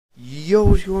Yo,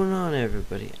 what's going on,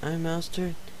 everybody? I'm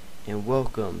Master, and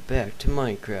welcome back to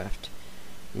Minecraft.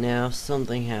 Now,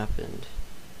 something happened.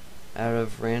 Out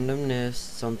of randomness,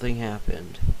 something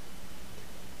happened.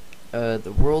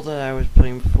 The world that I was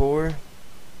playing before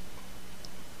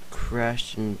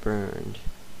crashed and burned.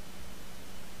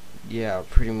 Yeah,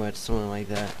 pretty much something like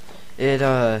that. It,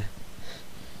 well,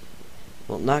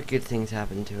 not good things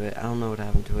happened to it. I don't know what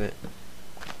happened to it.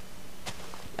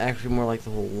 Actually, more like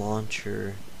the whole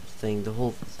launcher thing, the whole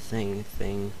thing.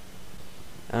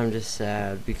 I'm just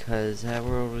sad because that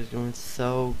world was going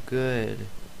so good.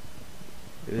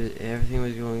 Everything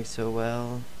was going so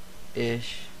well,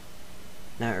 ish.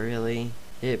 Not really.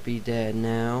 It be dead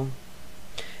now.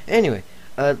 Anyway,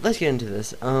 let's get into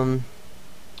this.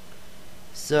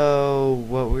 So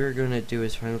what we're gonna do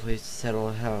is find a place to settle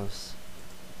a house.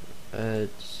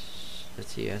 Let's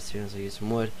see. As soon as I get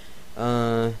some wood,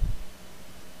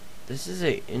 this is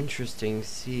a interesting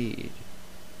seed.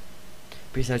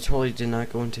 Because I totally did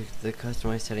not go into the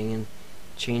customized setting and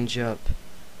change up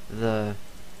the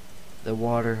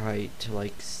water height to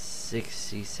like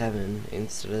 67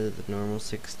 instead of the normal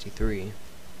 63.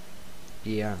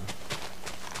 Yeah.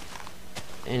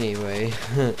 Anyway,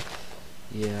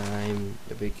 yeah, I'm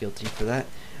a bit guilty for that.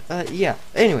 Yeah.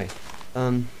 Anyway,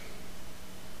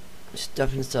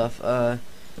 stuff and stuff.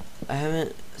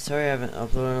 Sorry I haven't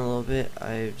uploaded in a little bit.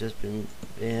 I've just been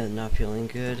not feeling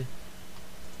good.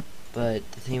 But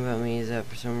the thing about me is that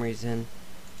for some reason,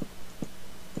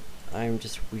 I'm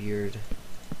just weird.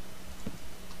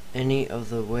 Any of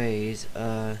the ways,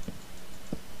 I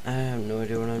have no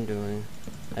idea what I'm doing.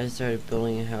 I just started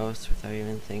building a house without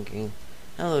even thinking.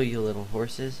 Hello, you little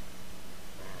horses.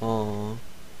 Aww.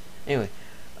 Anyway,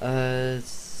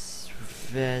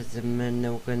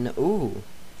 ooh,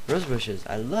 rose bushes.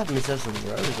 I love myself some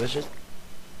rose bushes.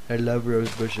 I love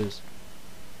rose bushes.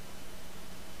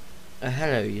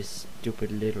 Hello, you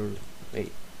stupid little...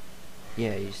 Wait.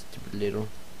 Yeah, you stupid little...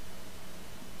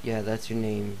 Yeah, that's your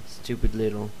name. Stupid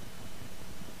little.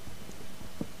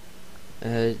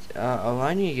 Oh,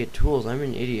 I need to get tools. I'm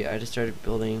an idiot. I just started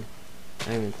building...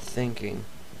 I'm even thinking.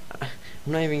 I'm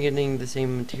not even getting the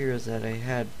same materials that I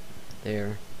had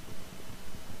there.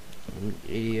 I'm an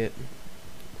idiot.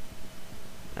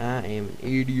 I am an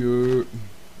idiot.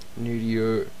 An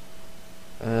idiot.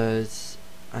 I'm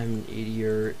an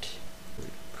idiot.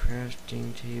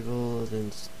 Crafting table,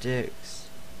 then sticks.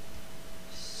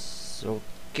 So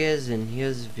guys, and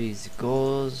here's these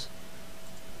goals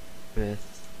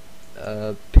with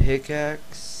a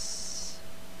pickaxe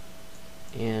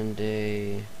and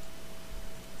a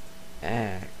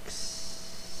axe.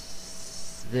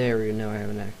 There we go. Now I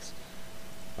have an axe.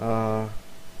 You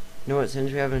know what?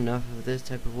 Since we have enough of this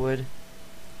type of wood,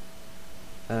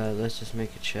 let's just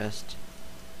make a chest.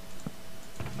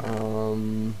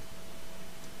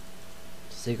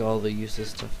 Take all the useless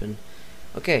stuff in.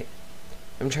 Okay,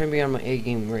 I'm trying to be on my A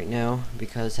game right now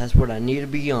because that's what I need to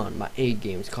be on. My A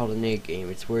game. It's called an A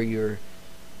game. It's where you're...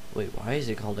 Wait, why is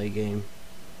it called A game?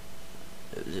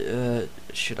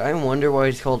 Should I wonder why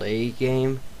it's called A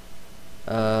game?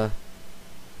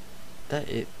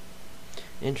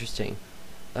 Interesting.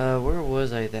 Where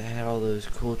was I that had all those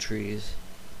cool trees?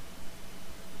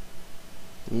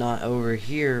 Not over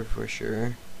here for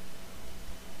sure.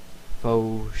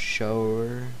 Faux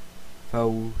shower.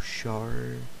 Okay,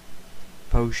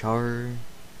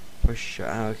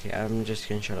 I'm just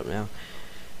gonna shut up now.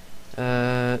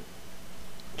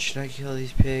 Should I kill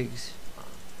these pigs?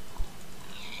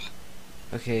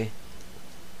 Okay.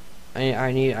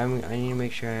 I need to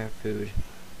make sure I have food.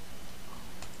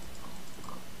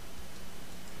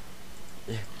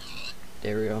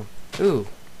 There we go. Ooh,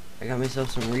 I got myself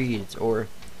some reeds, or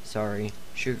sorry,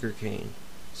 sugar cane.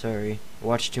 Sorry, I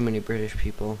watch too many British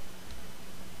people.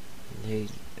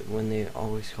 When they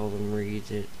always call them reeds,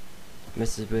 it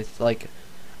messes with, like,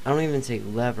 I don't even say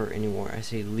lever anymore, I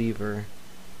say lever.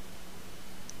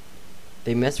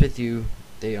 They mess with you,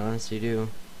 they honestly do.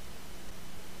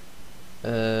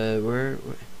 Where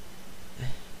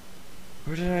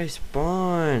did I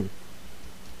spawn?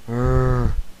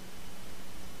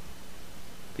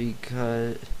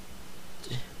 Because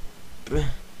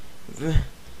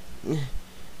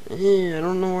I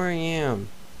don't know where I am.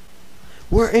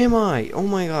 Where am I? Oh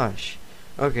my gosh.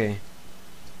 Okay.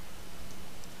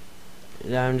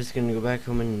 Yeah, I'm just gonna go back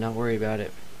home and not worry about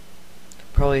it.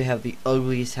 Probably have the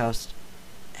ugliest house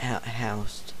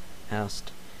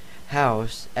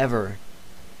ever.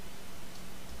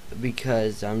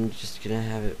 Because I'm just gonna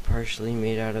have it partially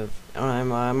made out of...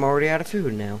 I'm already out of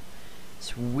food now.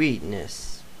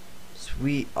 Sweetness.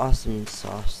 Sweet awesome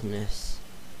sauceness.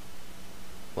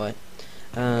 What?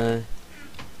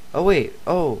 Oh wait,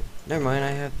 oh, never mind,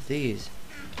 I have these.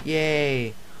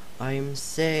 Yay! I'm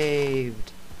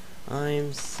saved!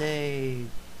 I'm saved!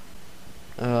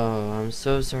 Oh, I'm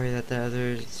so sorry that the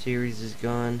other series is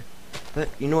gone. But,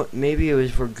 you know what, maybe it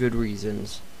was for good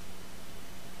reasons.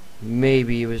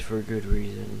 Maybe it was for good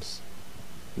reasons.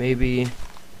 Maybe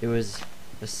it was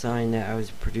a sign that I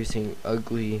was producing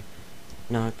ugly,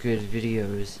 not good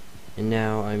videos. And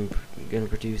now I'm gonna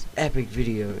produce epic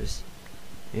videos.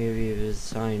 Maybe it was a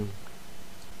sign.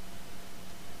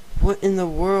 What in the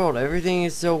world? Everything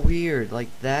is so weird. Like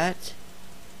that?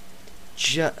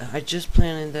 I just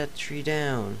planted that tree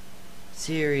down.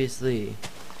 Seriously.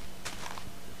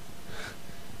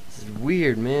 This is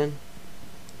weird, man.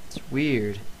 It's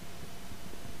weird.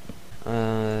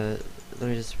 Let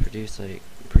me just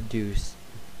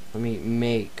let me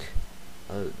make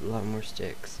a lot more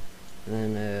sticks.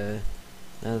 And then,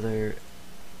 another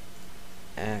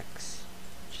axe.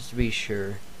 Just to be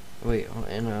sure. Wait,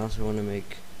 and I also want to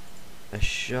make a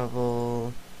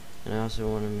shovel. And I also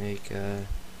want to make a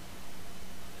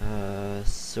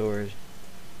sword.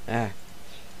 Ah.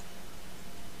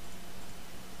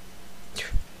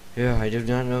 Yeah, I do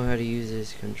not know how to use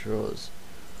these controls.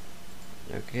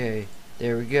 Okay,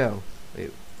 there we go.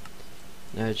 Wait.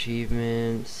 Now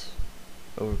achievements.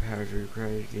 Overpowered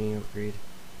required getting upgrade.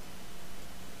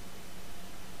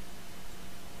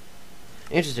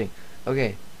 Interesting.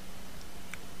 Okay.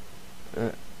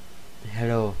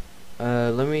 Hello.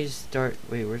 Let me start.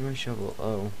 Wait, where's my shovel?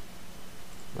 Oh.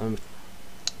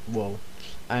 Whoa.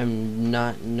 I'm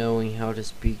not knowing how to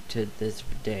speak to this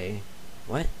day.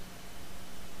 What?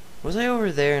 Was I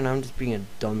over there and I'm just being a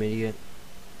dumb idiot?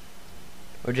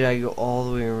 Or did I go all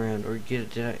the way around? Or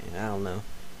did I don't know.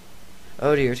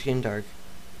 Oh dear, it's getting dark.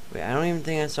 Wait, I don't even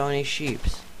think I saw any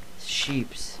sheeps.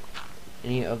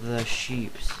 Any of the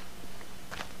sheeps.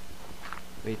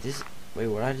 Wait,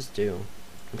 what'd I just do?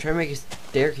 I'm trying to make a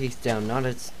staircase down, not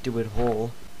a stupid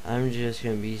hole. I'm just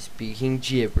gonna be speaking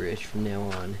gibberish from now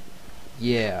on.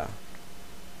 Yeah.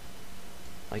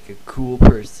 Like a cool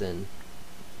person.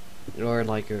 Or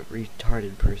like a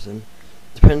retarded person.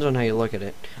 Depends on how you look at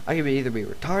it. I could either be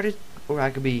retarded, or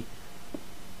I could be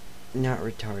not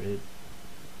retarded.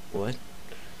 What?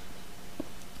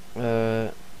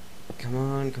 Come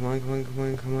on,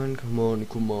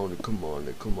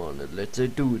 let's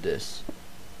do this.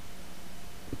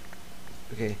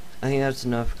 Okay, I think that's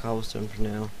enough cobblestone for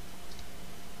now.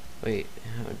 Wait,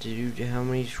 how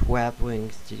many swap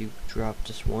wings did you drop?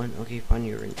 Just one? Okay, fine,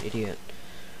 you're an idiot.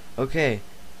 Okay,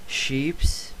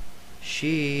 sheeps.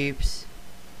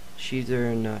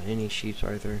 There are not any sheeps,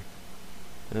 are there?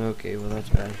 Okay, well that's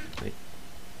bad. Wait.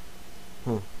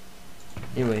 Huh.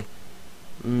 Anyway.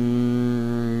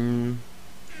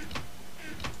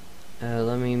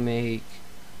 Let me make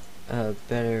a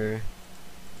better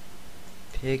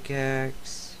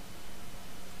pickaxe.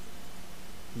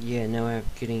 Yeah, now I'm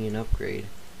getting an upgrade.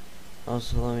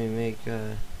 Also, let me make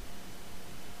no,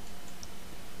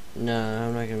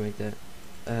 I'm not gonna make that.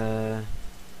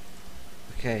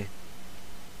 Okay.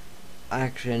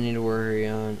 Actually, I need to worry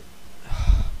on.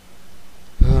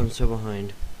 Oh, I'm so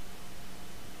behind.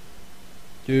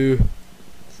 Dude,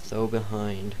 so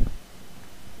behind.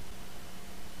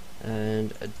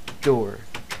 And a door.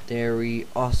 There we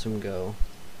awesome go.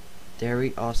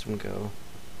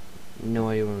 No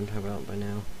idea what I'm talking about by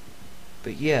now.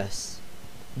 But yes,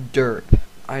 derp.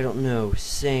 I don't know,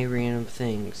 say random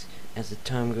things as the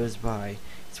time goes by.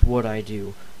 It's what I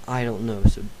do. I don't know,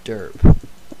 so derp.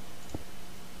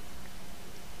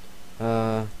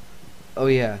 Oh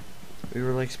yeah. We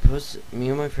were like me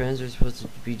and my friends were supposed to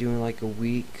be doing like a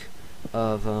week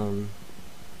of,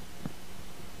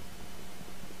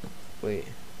 wait.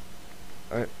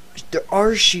 There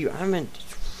are sheep. I'm gonna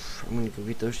go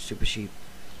get those stupid sheep.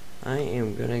 I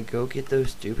am gonna go get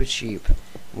those stupid sheep.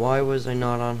 Why was I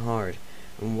not on hard?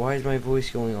 And why is my voice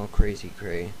going all crazy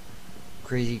cray?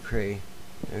 Crazy cray.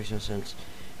 That makes no sense.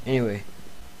 Anyway,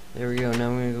 there we go. Now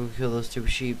I'm gonna go kill those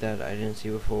stupid sheep that I didn't see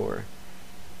before.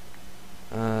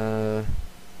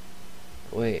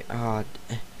 Wait, I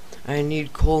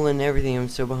need coal and everything. I'm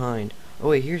so behind. Oh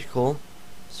wait, here's coal.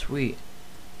 Sweet.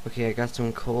 Okay, I got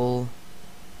some coal.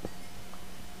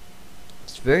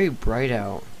 It's very bright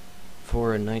out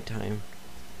for a nighttime.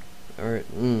 Or,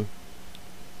 I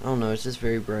don't know, it's just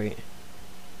very bright.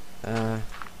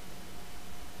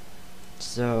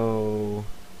 So,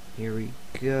 here we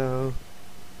go.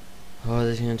 Oh,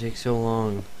 this is gonna take so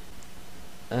long.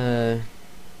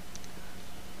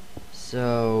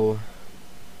 So,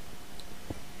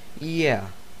 yeah.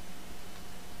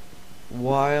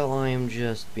 While I am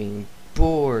just being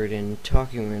bored and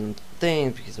talking random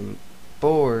things because I'm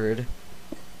bored,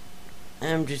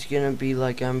 I'm just gonna be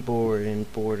like I'm bored,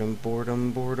 and boredom.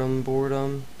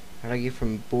 How'd I get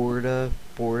from borda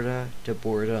to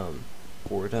boredom?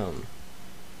 Boredom.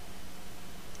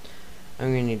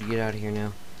 I'm gonna need to get out of here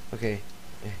now. Okay,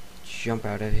 jump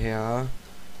out of here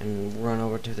and run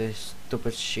over to this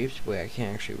stupid sheep. Wait, I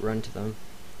can't actually run to them.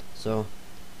 So,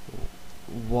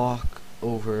 walk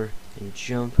over and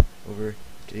jump over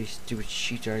to these stupid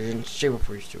sheep. I didn't say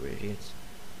before, you stupid idiots.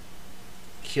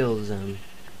 Kills them.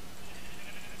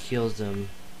 Kills them.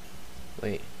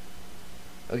 Wait.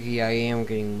 Okay, yeah, I am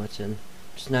getting mutton.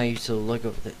 Just not used to the look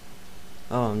of it.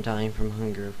 Oh, I'm dying from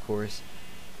hunger, of course.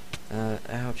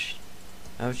 Ouch.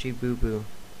 Ouchie boo boo.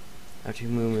 Ouchie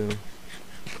moo moo.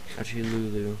 Ouchie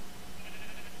lulu.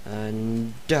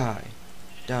 Die.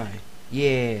 Die.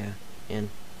 Yeah. And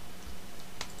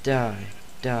die.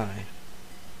 Die.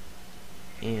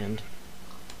 And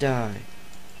die.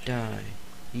 Die.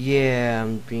 Yeah,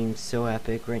 I'm being so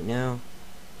epic right now.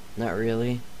 Not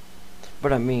really.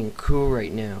 But I'm being cool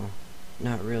right now.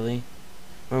 Not really.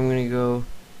 I'm gonna go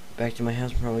back to my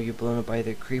house and probably get blown up by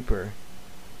the creeper.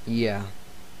 Yeah.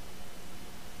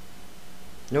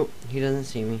 Nope, he doesn't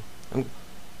see me.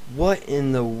 What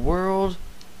in the world?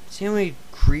 See how many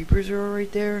creepers are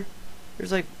right there?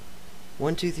 There's like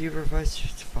 1, 2, 3, 4, 5,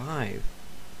 6, 5.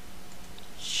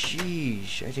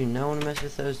 Sheesh, I do not want to mess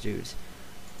with those dudes.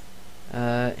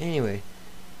 Anyway.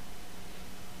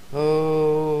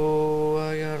 Oh,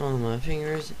 I got on my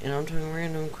fingers, and I'm talking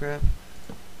random crap.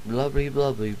 Blah blah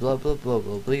blah blah blah blah blah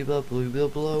blah blah blah blah blah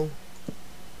blah.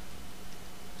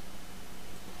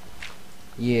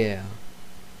 Yeah.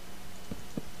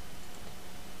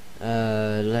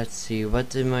 Let's see.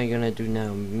 What am I gonna do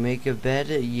now? Make a bed?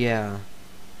 Yeah.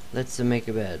 Let's make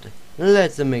a bed.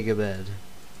 Let's make a bed.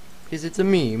 Because it's a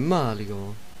me,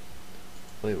 Mario.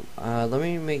 Wait. Let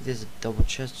me make this a double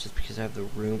chest just because I have the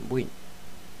room. Wait.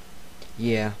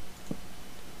 Yeah.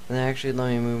 And then actually let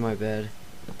me move my bed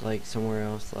like somewhere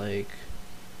else, like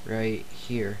right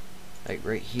here. Like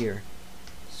right here.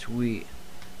 Sweet.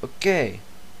 Okay.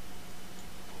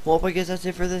 Well, I guess that's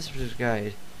it for this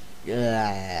guide.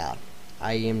 Yeah,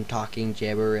 I am talking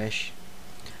gibberish.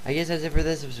 I guess that's it for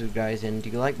this episode, guys. And do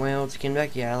you like my old skin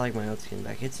back? Yeah, I like my old skin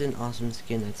back. It's an awesome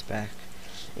skin that's back.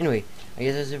 Anyway, I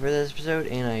guess that's it for this episode,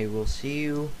 and I will see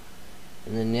you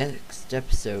in the next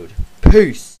episode.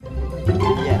 Peace!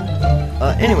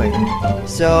 Yeah. Anyway,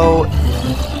 so,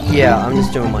 yeah, I'm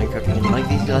just doing Minecraft again. Like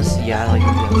these guys? Yeah, I like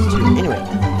these guys too. Anyway,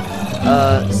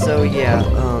 so, yeah,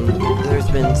 there's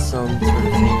been some sort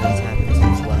of thing that's happened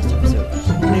since the last episode.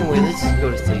 Anyway, let's just go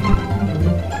to sleep.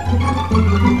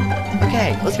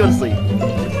 Okay, let's go to sleep.